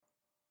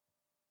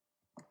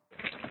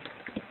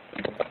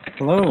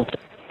Hello.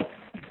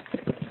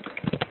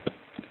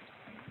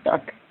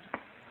 Duck.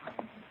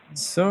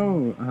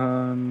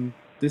 So,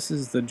 this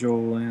is the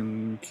Joel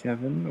and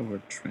Kevin,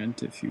 or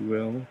Trent, if you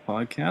will,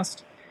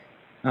 podcast.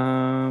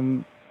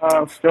 Um,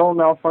 Still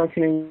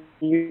malfunctioning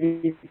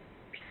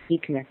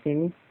UDP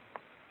connecting.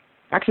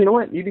 Actually, you know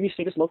what? UDP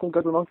status local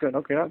good remote good.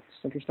 Okay, that's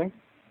interesting.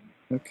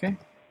 okay.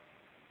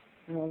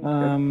 That's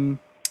good.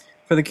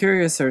 For the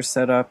curious, our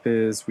setup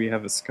is we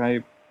have a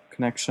Skype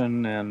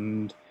connection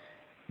and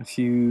a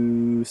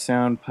few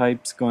sound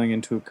pipes going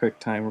into a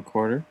QuickTime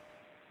recorder.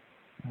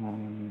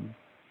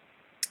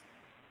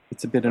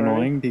 It's a bit All right.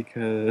 annoying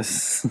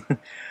because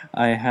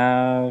I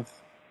have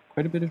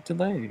quite a bit of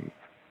delay.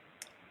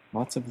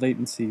 Lots of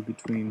latency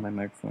between my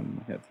microphone and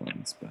my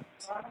headphones, but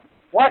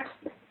What?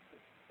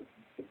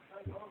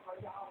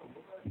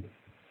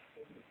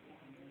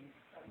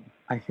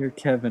 I hear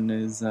Kevin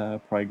is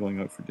probably going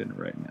out for dinner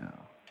right now.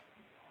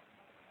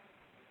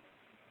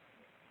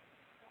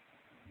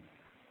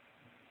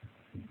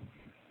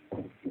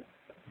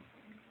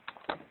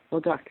 Oh,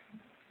 Duck.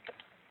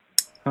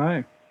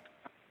 Hi,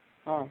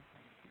 Oh.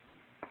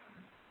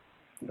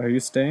 are you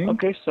staying?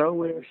 Okay,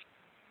 so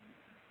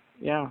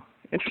yeah.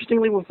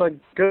 Interestingly, with a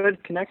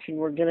good connection,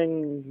 we're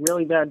getting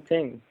really bad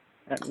ping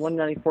at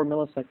 194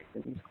 milliseconds.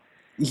 Even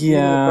with a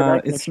Yeah, bad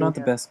it's connection, not we the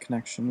have. best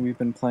connection. We've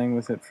been playing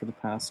with it for the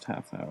past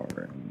half hour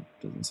and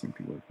it doesn't seem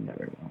to be working Yeah.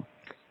 very well.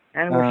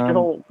 And we're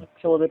still a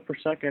kilobit per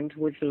second,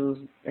 which is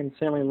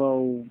insanely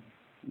low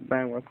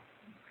bandwidth.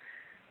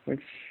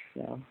 Which,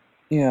 yeah.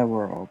 Yeah,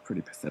 we're all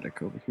pretty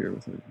pathetic over here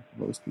with a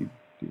low-speed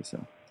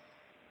DSL.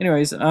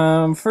 Anyways,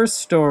 first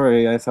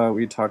story I thought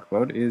we'd talk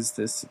about is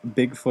this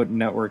Bigfoot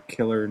network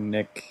killer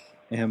Nick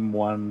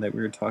M1 that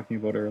we were talking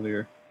about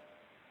earlier.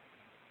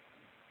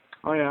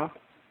 Oh, yeah.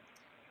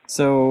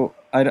 So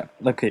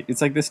okay,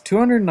 it's like this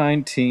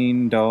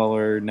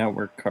 $219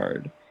 network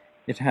card.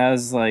 It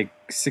has like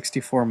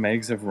 64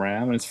 megs of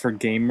RAM, and it's for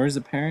gamers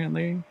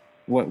apparently.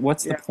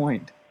 What's the Yeah.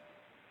 point?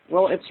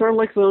 Well, it's sort of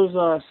like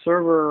those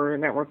server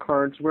network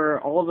cards where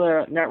all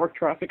the network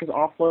traffic is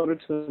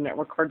offloaded to the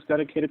network card's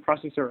dedicated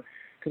processor.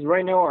 Because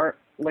right now, our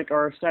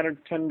standard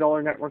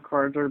 $10 network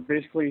cards are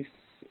basically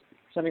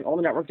sending all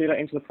the network data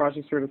into the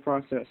processor to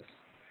process.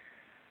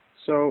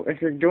 So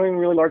if you're doing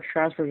really large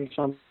transfers or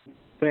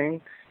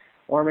something,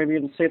 or maybe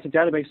let's say it's a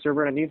database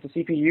server and it needs a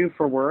CPU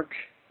for work,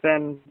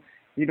 then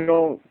you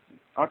don't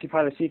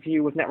occupy the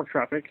CPU with network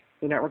traffic.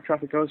 The network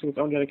traffic goes to its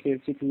own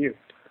dedicated CPU.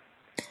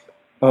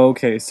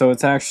 Okay, so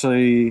it's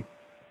actually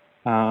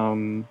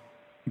um,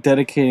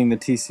 dedicating the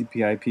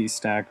TCP/IP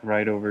stack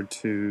right over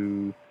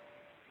to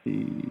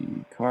the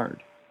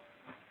card.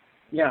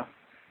 Yeah.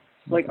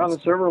 Like on the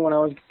Interesting. server, when I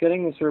was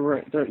getting the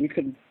server, you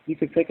could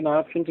pick an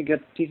option to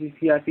get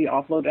TCP/IP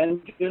offload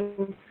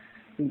engine.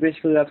 And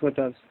basically, that's what it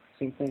does.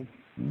 Same thing.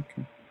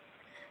 Okay.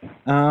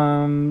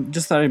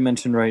 Just thought I'd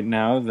mention right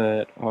now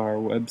that our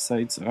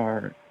websites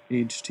are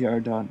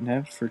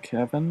htr.net for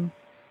Kevin,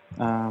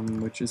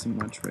 which isn't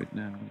much right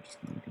now. I'm just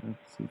gonna look it up,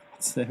 see if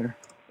it's there.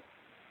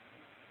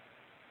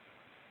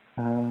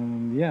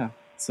 Yeah.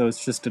 So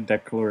it's just a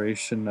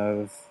declaration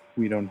of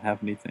we don't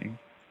have anything.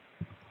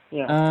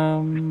 Yeah.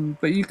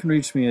 But you can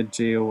reach me at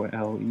jole.ca.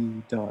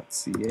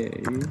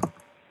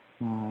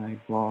 My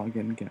blog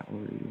and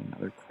gallery and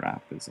other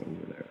crap is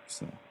over there.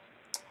 So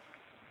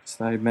just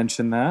thought I'd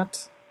mention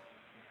that.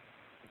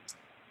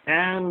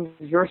 And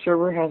your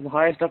server has the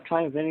highest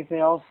uptime of anything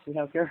else we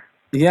have here.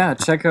 Yeah,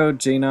 check out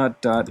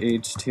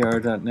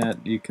jnot.htr.net.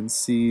 You can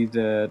see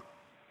that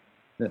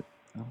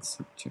I'll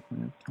see, check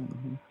my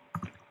uptime here.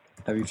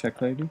 Have you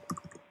checked lately?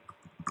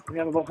 We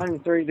have about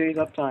 130 days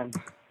uptime.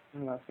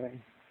 I'm not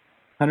saying.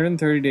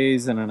 130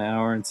 days and an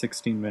hour and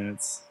 16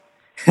 minutes.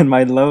 And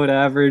my load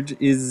average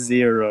is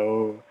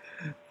 0.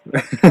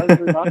 That's because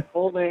you're not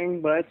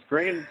folding, but it's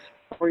great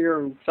for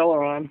your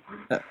Celeron.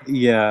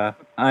 Yeah,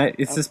 it's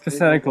That's this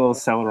pathetic little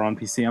basically. Celeron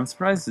PC. I'm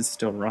surprised it's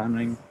still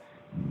running.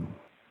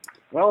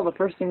 Well, the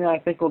first thing that I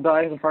think will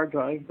die is a hard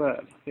drive,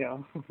 but yeah.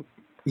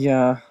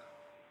 Yeah,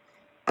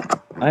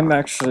 I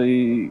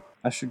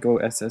should go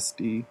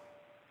SSD.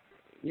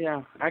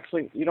 Yeah,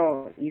 actually, you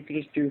could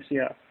just do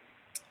CF.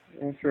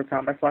 Through a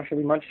compact flash, it'll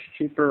be much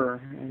cheaper,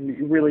 and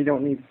you really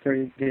don't need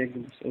 30 gigs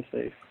of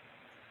space.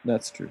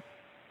 That's true.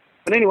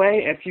 But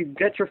anyway, if you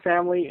get your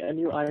family a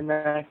new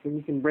iMac, then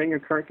you can bring your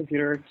current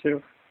computer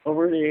to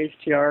over the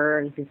HTR,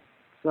 and you can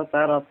set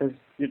that up as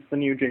the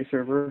new J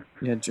server.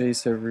 Yeah,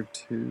 JServer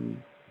 2.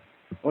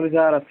 What is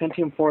that? A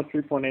Pentium 4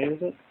 3.8,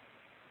 is it?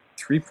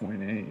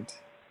 3.8.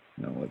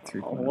 No, what Oh,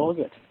 3.0? what was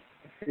it?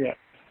 Yeah.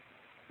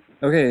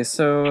 Okay,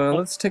 so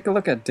let's take a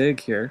look at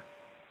Dig here.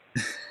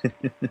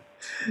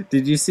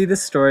 Did you see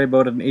this story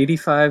about an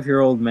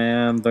 85-year-old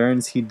man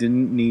learns he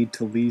didn't need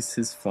to lease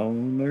his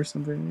phone or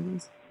something like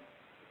this?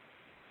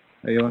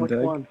 Are you on Which Dig?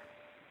 one?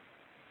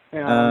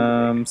 Yeah,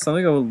 I'm big.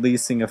 Something about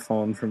leasing a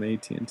phone from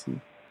AT&T.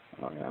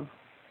 Oh yeah.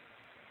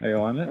 Are you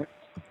on it?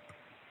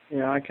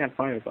 Yeah, I can't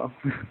find it though.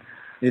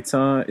 It's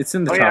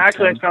in the Oh yeah, top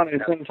actually I 10. found it.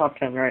 It's in the top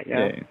 10, right?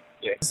 Yeah.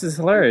 Yeah. This is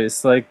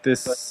hilarious. Like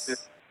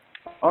this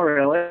Oh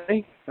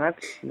really?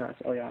 That's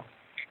nuts. Oh yeah.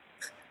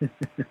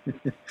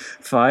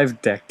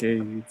 5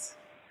 decades.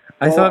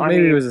 I Well, thought I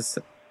maybe it mean, was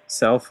a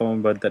cell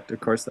phone, but that of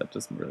course that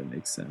doesn't really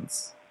make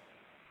sense.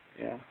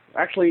 yeah.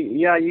 Actually,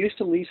 yeah, you used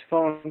to lease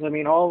phones. I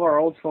mean, all of our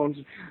old phones,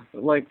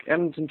 like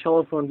Edmonton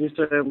telephones, used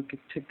to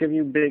give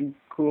you big,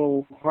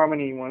 cool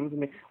Harmony ones. I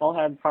mean, all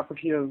had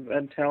property of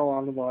Edtel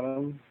on the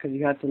bottom because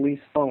you had to lease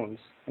phones.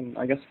 And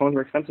I guess phones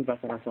were expensive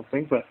back then or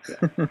something. But yeah.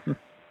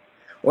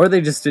 Or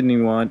they just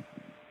didn't want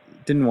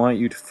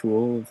you to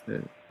fool with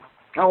it.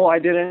 Oh, well, I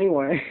did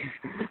anyway.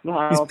 No,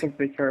 I He's don't think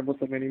they care about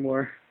them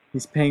anymore.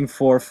 he's paying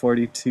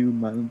 442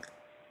 month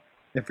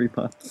every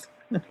month.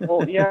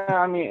 Well, yeah,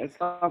 I mean, it's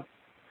not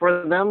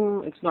for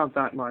them. It's not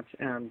that much,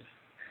 and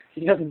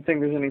he doesn't think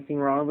there's anything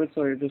wrong with it,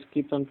 so he just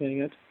keeps on paying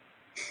it.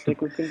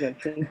 Stick with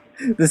convention.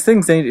 This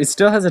thing saying it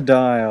still has a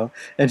dial,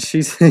 and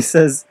he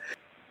says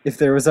if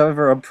there was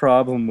ever a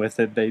problem with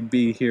it, they'd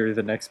be here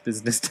the next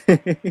business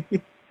day.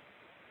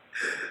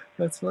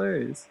 That's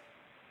hilarious.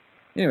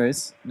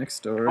 Anyways, next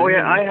story. Oh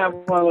yeah, I have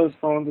one of those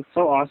phones. It's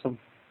so awesome.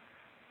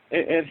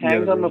 It Yeah,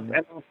 hangs on the really.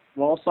 end of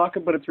the wall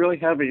socket, but it's really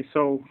heavy,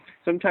 so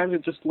sometimes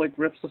it just like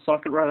rips the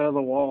socket right out of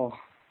the wall.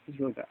 It's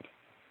really bad.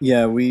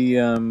 Yeah, we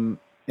in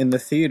the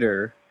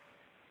theater.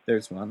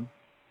 There's one.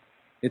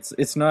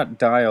 It's not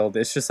dialed.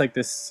 It's just like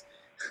this.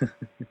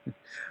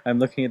 I'm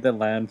looking at the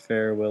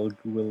Landfair will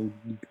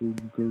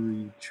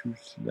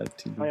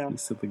Oh yeah.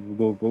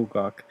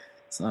 Gogok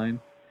sign.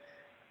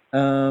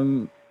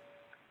 Um,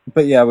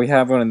 but yeah, we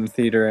have one in the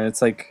theater, and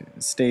it's like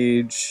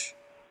stage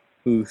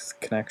booth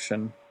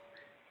connection,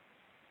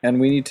 and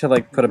we need to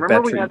like put a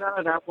Remember we battery. had that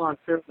at Avalon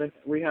too.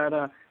 We had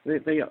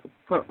they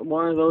put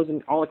one of those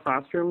in all the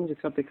classrooms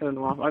except they cut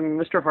them off. I mean,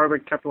 Mr.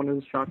 Harvick kept one in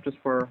his shop just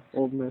for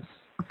Old Miss.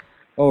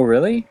 Oh,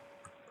 really?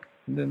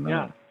 I didn't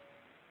Yeah, know.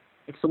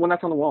 it's the one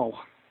that's on the wall.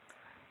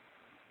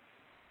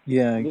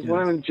 Yeah, I There's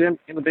one guess in the gym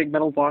in the big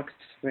metal box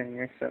thing.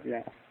 Except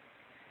yeah.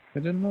 I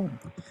didn't know.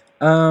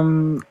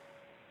 Um,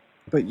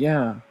 but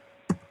yeah.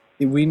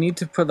 We need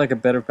to put like a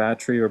better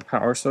battery or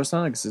power source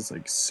on it because it's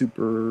like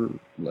super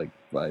like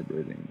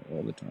vibrating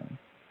all the time.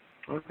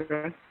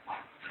 Okay.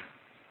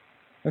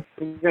 Okay.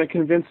 We're gonna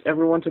convince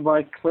everyone to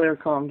buy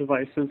Clearcom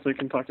devices so you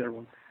can talk to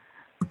everyone.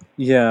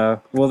 Yeah,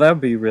 well that'd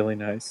be really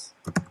nice.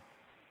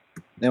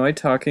 Am I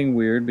talking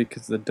weird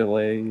because the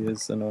delay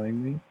is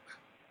annoying me?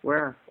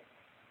 Where?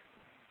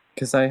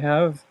 Because I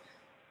have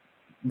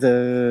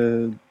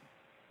the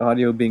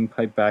audio being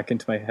piped back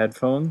into my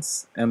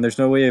headphones, and there's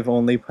no way of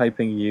only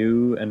piping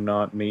you and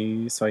not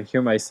me, so I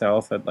hear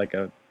myself at like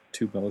a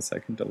 2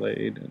 millisecond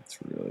delayed, and it's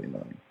really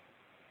annoying.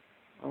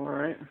 All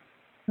right.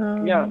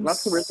 Yeah,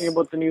 that's the weird thing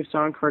about the new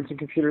sound cards and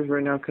computers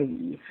right now, because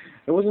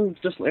it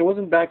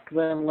wasn't back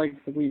then like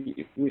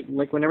we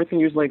like when everything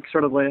used like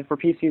sort of like for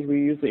PCs we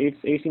used the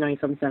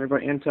AC97 standard by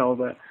Intel,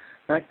 but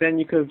back then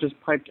you could have just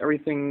piped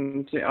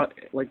everything to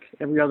like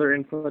every other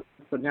input,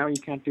 but now you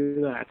can't do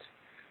that.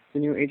 The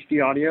new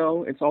HD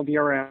audio, it's all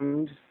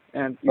DRM'd,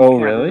 and you Oh,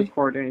 can't really?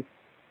 record anything.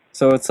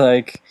 So it's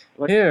like,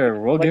 Like here,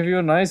 we'll like give you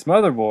a nice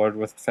motherboard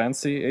with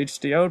fancy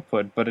HD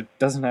output, but it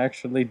doesn't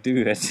actually do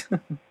it.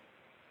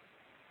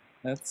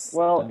 That's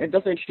well, it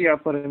dumb. does HD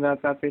output, and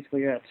that's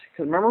basically it.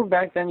 Because remember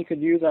back then you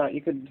could use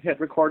you could hit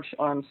record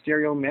on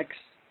stereo mix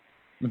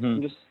Hmm.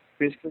 and just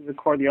basically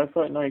record the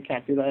output. No, you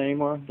can't do that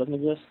anymore. It doesn't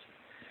exist.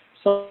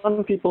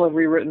 Some people have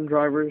rewritten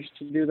drivers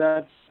to do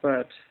that,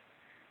 but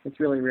it's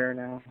really rare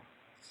now.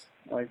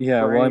 Like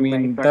Yeah, for well, I any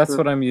mean, that's manufacturer.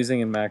 what I'm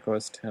using in Mac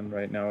OS 10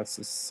 right now. It's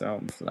a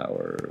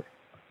Soundflower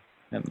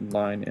and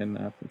line in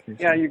Yeah,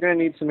 application. you're gonna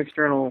need some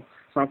external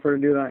software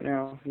to do that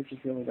now, which is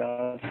really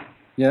bad.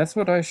 Yeah, that's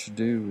what I should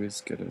do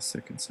is get a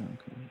second sound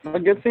card. The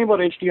good thing about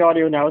HD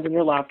audio now is in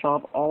your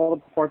laptop, all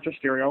the ports are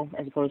stereo,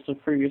 as opposed to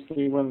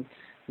previously when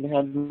they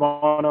had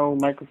mono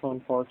microphone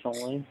ports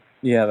only.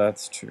 Yeah,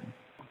 that's true.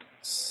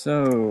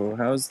 So,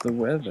 how's the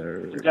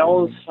weather?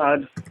 Dell's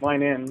had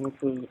line in,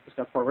 which was a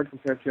step forward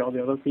compared to all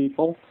the other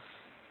people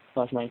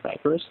slash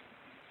manufacturers.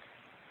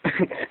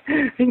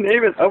 His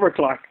name is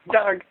Overclock,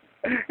 Doug.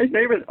 His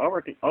name is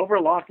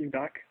Overlock, you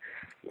duck.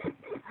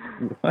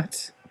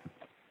 What?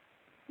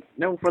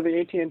 No, for the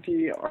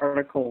AT&T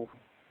article.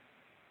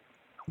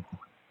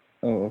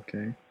 Oh,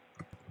 okay.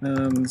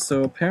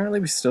 So apparently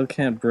we still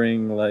can't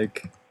bring,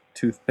 like,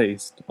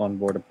 toothpaste on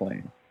board a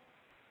plane.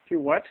 To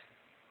what?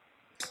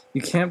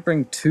 You can't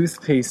bring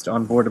toothpaste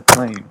on board a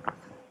plane.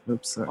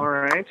 Oops, sorry. All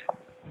right.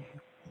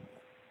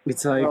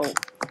 It's like Well,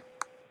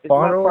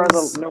 isn't that part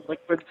of bottles. the no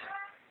liquids?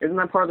 Isn't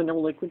that part of the no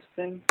liquids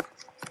thing?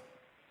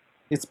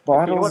 It's Okay,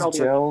 you know what? bottles, I'll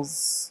do it.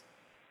 gels,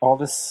 all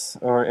this,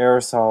 or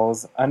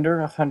aerosols under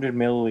 100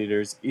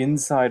 milliliters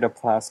inside a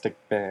plastic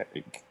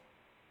bag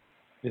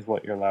is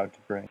what you're allowed to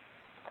bring.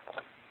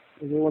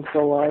 Is anyone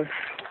still alive?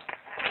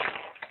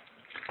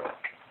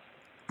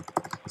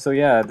 So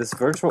yeah, this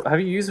virtual. Have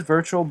you used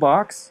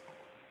VirtualBox?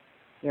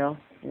 Yeah,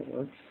 it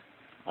works.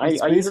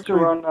 It's I use it to basically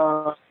run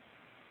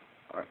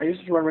I use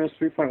it to run Windows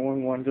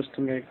 3.11 just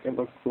to make it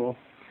look cool.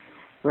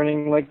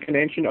 Running like an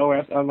ancient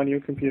OS on my new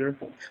computer.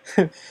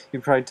 you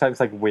probably type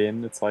like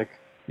win. It's like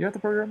you have the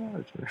program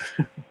manager.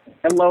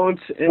 It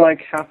loads in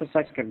like half a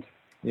second.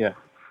 Yeah.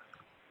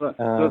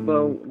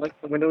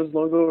 The Windows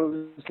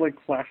logo is like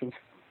flashes.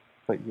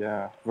 But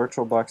yeah,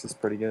 VirtualBox is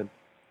pretty good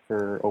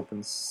for or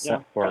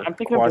I'm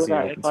thinking of doing quasi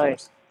that. open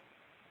source.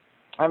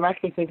 I'm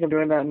actually thinking of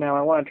doing that now.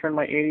 I want to turn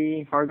my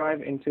 80 hard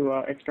drive into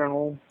an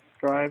external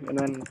drive, and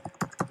then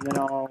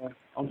I'll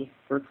just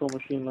virtual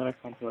machine Linux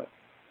onto it.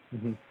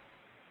 Mm-hmm.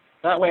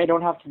 That way, I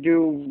don't have to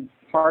do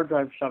hard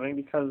drive shoving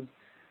because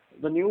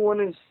the new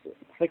one is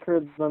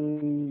thicker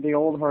than the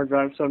old hard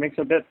drive, so it makes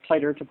it a bit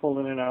tighter to pull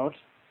in and out.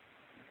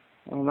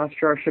 I'm not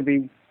sure I should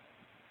be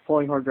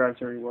pulling hard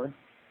drives everywhere.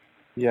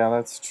 Yeah,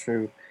 that's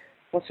true.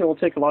 Plus, it will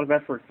take a lot of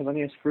effort because I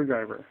need a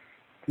screwdriver.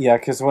 Yeah,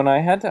 because when I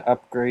had to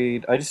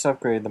upgrade, I just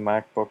upgraded the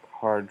MacBook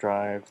hard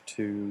drive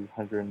to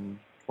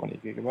 120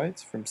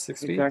 gigabytes from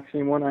 60. Exact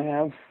same one I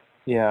have.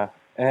 Yeah,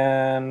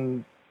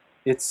 and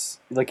it's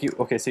like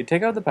okay, so you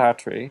take out the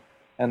battery,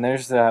 and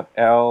there's that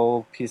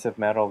L piece of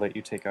metal that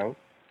you take out.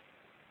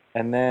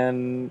 And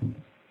then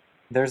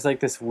there's like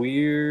this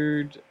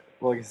weird,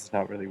 well, I guess it's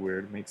not really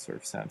weird, it makes sort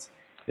of sense.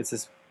 It's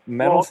this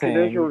metal thing.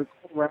 There's your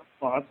wrap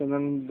spots, and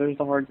then there's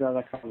the hard drive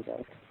that comes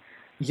out.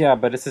 Yeah,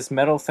 but it's this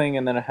metal thing,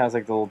 and then it has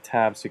like the little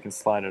tabs so you can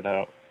slide it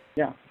out.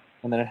 Yeah.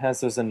 And then it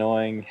has those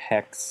annoying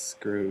hex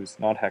screws.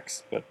 Not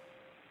hex, but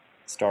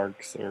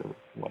Starks or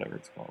whatever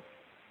it's called.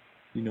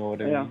 You know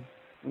what I mean?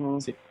 Mm-hmm.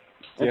 So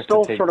it's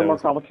still sort of more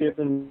complicated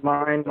than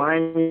mine.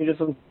 Mine, you just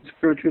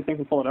unscrew two things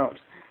and pull it out.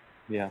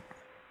 Yeah.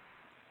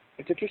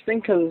 It's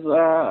interesting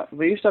because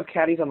we used to have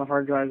caddies on the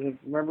hard drives.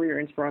 Remember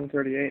your Inspiron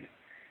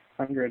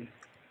 3800?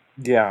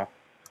 Yeah.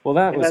 Well,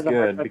 that was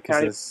good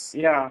because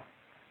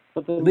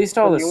But at least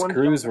all the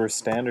screws were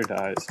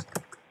standardized.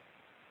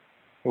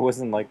 It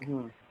wasn't like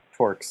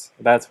Torx.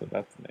 That's the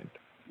name.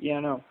 Yeah,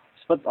 no.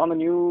 But on the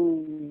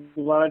new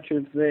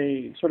Latitudes,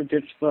 they sort of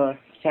ditched the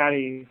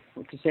caddy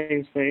to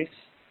save space,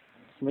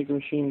 to make the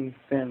machine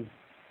thin.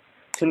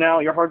 So now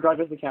your hard drive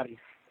is the caddy.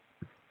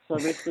 So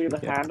basically the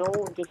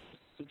handle just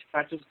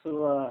attaches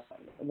to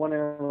one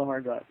end of the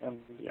hard drive, and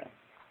yeah.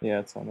 Yeah,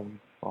 it's on the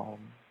bottom.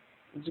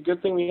 It's a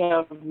good thing we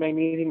have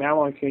magnesium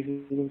alloy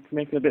cases to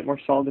make it a bit more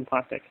solid than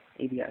plastic,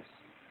 ABS,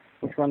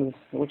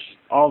 which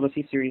all the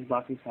C-Series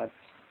boxes had.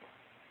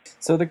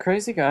 So the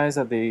crazy guys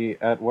at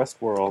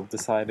Westworld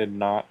decided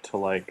not to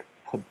like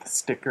put the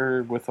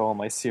sticker with all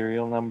my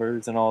serial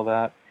numbers and all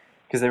that,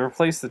 because they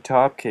replaced the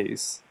top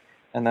case,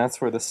 and that's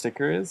where the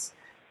sticker is.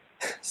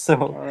 So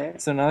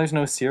now there's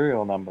no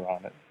serial number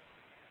on it.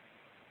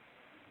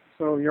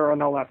 So you're on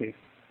LAPI.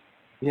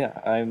 Yeah,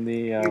 I'm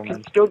the. You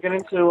can still get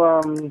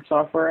into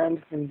software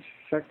end and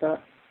check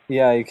that.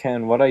 Yeah, you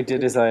can. What I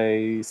did is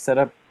I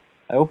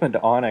opened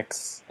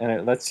Onyx, and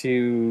it lets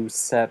you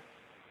set.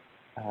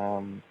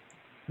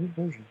 New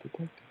version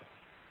detected.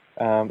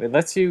 It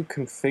lets you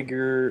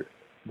configure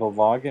the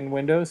login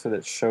window so that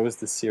it shows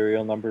the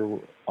serial number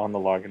on the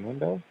login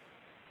window.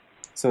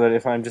 So that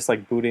if I'm just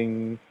like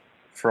booting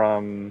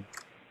from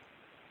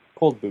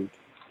cold boot,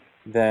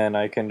 then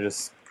I can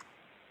just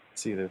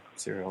see the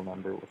serial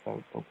number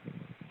without opening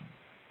anything.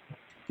 Do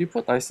you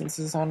put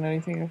licenses on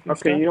anything of your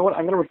stuff? You know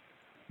what?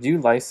 Do you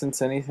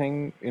license any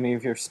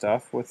of your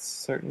stuff with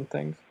certain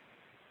things?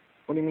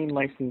 What do you mean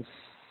license?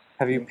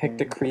 Have you picked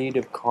a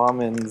Creative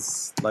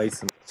Commons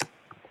license?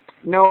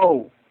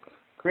 No!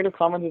 Creative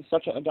Commons is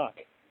such a duck.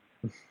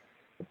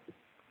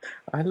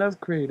 I love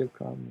Creative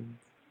Commons.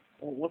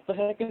 Well, what the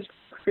heck is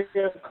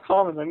Creative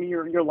Commons? I mean,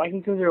 your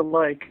licenses are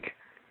like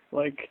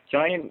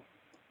giant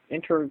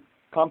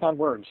compound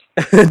words.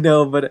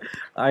 No, but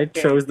I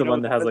chose the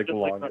one that has like the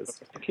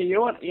longest. Okay, you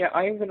know what? Yeah,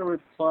 I'm going to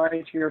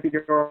reply to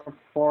your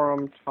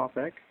forum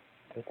topic.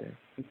 Okay.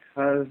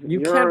 Because you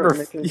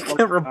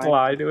can't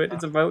reply to it.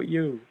 It's about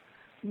you.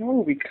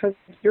 No, because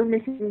you're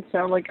making it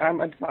sound like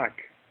I'm a duck.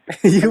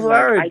 You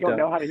are a duck. I don't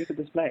know how to use a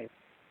display.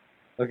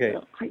 Okay.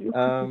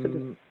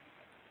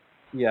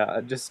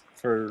 Yeah, just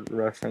for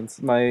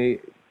reference, my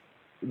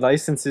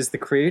license is the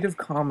Creative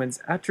Commons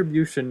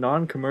Attribution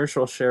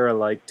Non-Commercial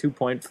Share-alike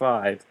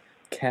 2.5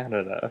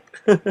 Canada.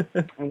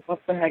 And what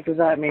the heck does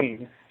that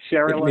mean?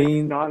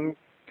 Share-alike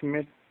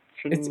non-commission?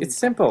 It's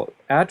simple.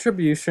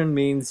 Attribution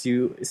means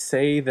you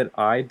say that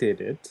I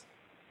did it.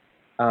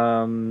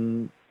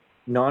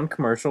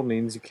 Non-commercial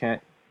means you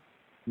can't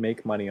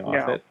make money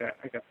off it. Yeah,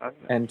 I get that.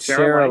 And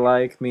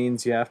share-alike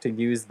means you have to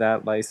use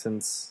that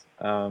license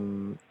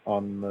on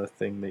the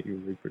thing that you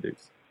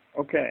reproduce.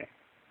 Okay.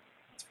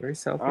 It's very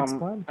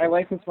self-explanatory. I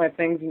license my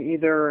things in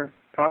either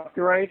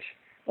copyright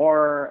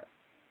or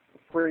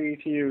free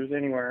to use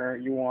anywhere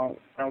you want.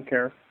 I don't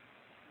care.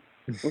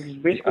 Which is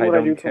basically what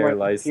I do for my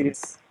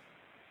license.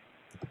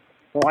 Wikipedia.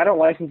 Well, I don't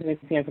license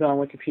anything I put on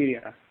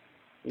Wikipedia.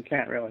 You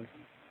can't really.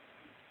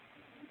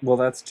 Well,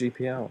 that's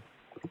GPL.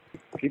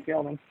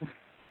 GPL, then.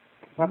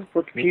 That's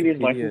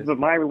Wikipedia's license, but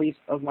my release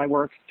of my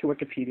work to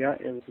Wikipedia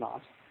is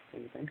not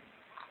anything.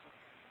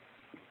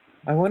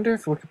 I wonder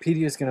if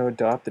Wikipedia is going to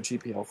adopt the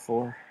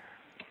GPL4.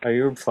 Are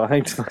you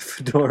replying to my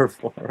Fedora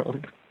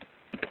forum?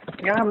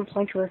 Yeah, I'm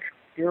replying to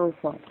your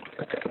reply.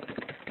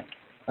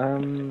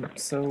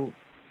 So,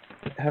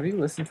 have you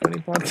listened to any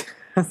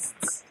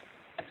podcasts?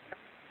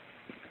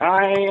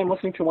 I am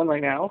listening to one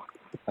right now.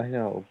 I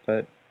know,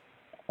 but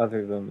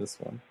other than this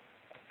one.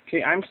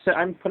 Okay,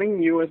 I'm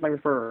putting you as my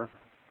referrer.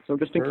 So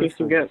just in Refer case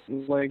you for get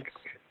like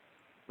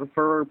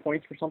referrer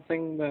points or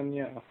something, then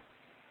yeah,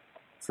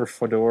 for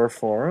Fedora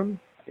Forum?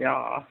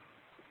 yeah.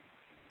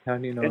 How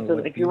do you know It says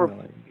what if you were. email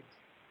I use?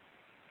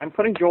 I'm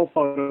putting Joel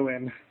Photo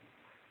in.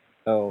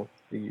 Oh,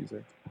 the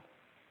user.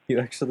 You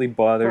actually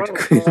bothered to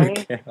create an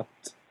Right?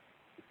 account.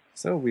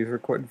 So we've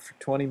recorded for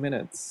 20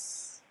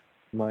 minutes,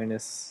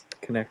 minus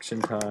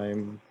connection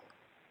time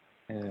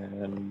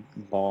and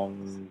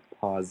long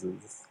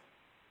pauses.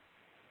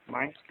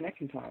 Minus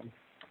connection time.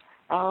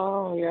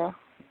 Oh yeah.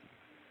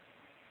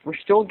 We're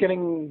still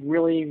getting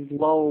really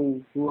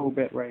low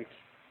bit rate,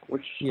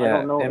 which I Yeah,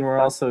 don't know and if we're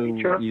that's also a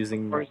feature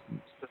using or is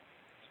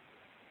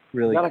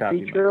really that a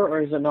crappy feature microphones.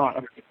 or is it not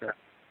a feature?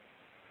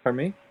 Pardon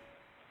me?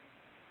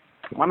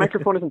 My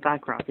microphone isn't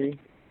that crappy.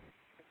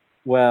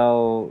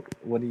 Well,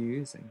 what are you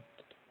using?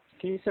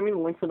 Can you send me the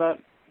link for that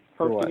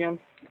For post what? again?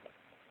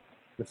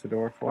 The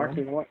Fedora Or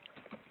actually, Forum?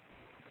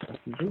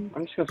 you know what?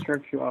 I'm just gonna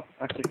search you up.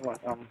 Actually, what?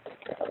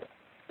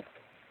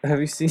 Have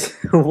you seen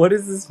what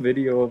is this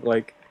video of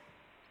like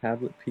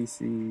tablet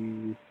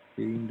PC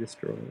being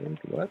destroyed?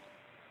 What?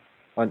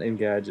 On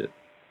Engadget.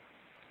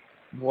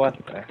 What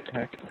the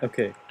heck?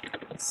 Okay,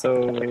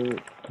 so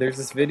there's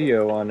this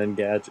video on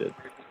Engadget,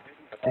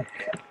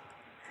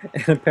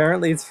 and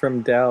apparently it's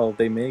from Dell.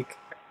 They make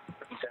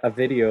a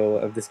video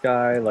of this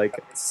guy like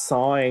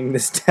sawing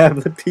this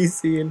tablet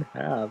PC in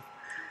half,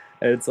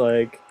 and it's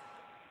like,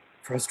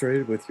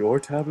 frustrated with your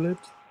tablet?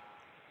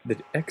 The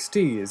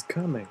XT is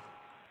coming.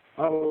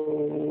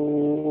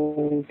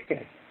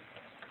 Okay.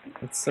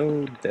 It's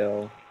so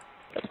Dell,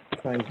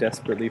 trying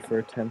desperately for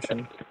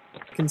attention.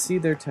 You can see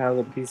their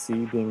tablet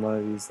PC being one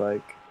of these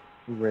like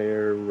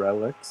rare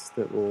relics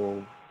that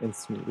will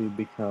instantly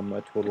become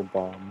a total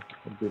bomb.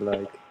 It'd be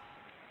like,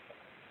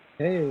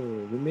 hey,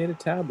 we made a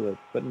tablet,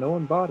 but no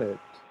one bought it.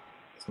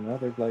 So now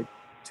there's like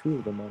 2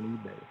 of them on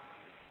eBay.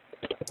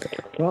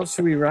 Well,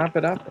 should we wrap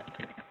it up?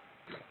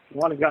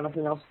 What? I've got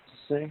nothing else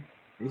to say.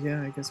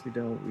 Yeah, I guess we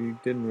don't. We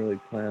didn't really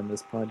plan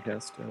this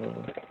podcast at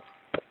all.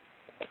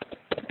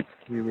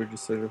 We were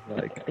just sort of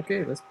like,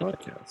 okay, let's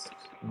podcast.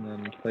 And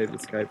then played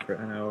with Skype for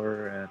an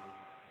hour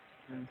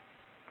and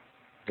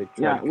they tried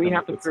Yeah, to we come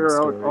have up to with some figure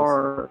out stories.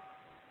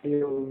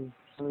 our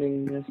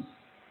sending this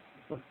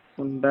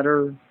some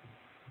better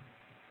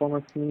form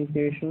of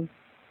communication.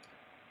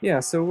 Yeah,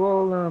 so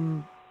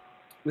we'll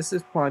this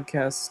is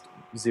podcast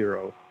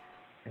 0,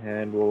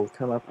 and we'll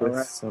come up with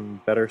Alright.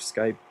 some better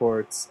Skype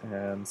ports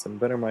and some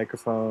better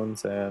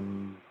microphones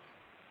and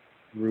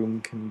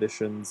room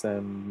conditions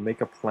and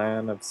make a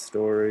plan of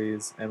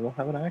stories, and we'll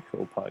have an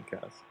actual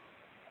podcast.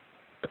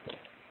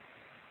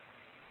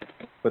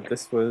 But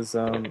this was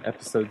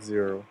episode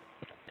 0.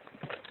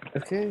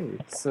 Okay,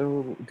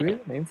 so do we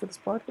have a name for this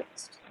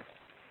podcast?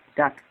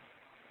 Duck.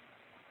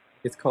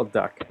 It's called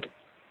Duck.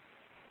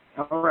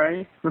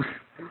 Alright.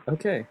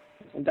 Okay,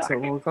 Duck. so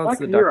we'll call it Duck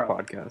the Zero.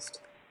 Duck Podcast.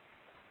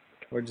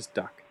 Or just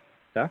Duck.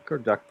 Duck or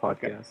Duck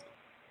Podcast?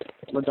 Okay.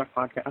 The Duck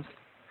Podcast.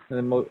 And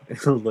then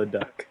the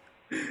Duck.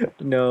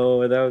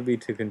 No, that would be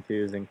too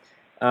confusing.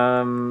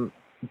 But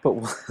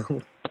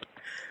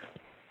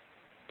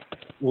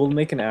we'll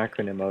make an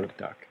acronym out of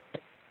Duck.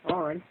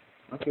 Alright.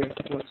 Okay,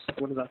 what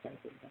does that stand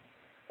for?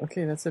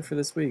 Okay, that's it for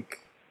this week.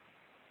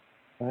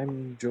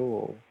 I'm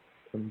Joel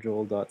from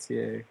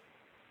joel.ca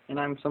And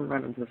I'm some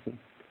random person.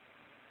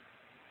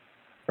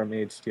 from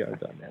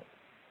htr.net.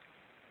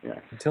 Yeah.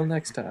 Until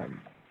next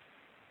time.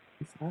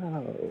 Peace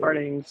out.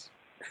 Partings.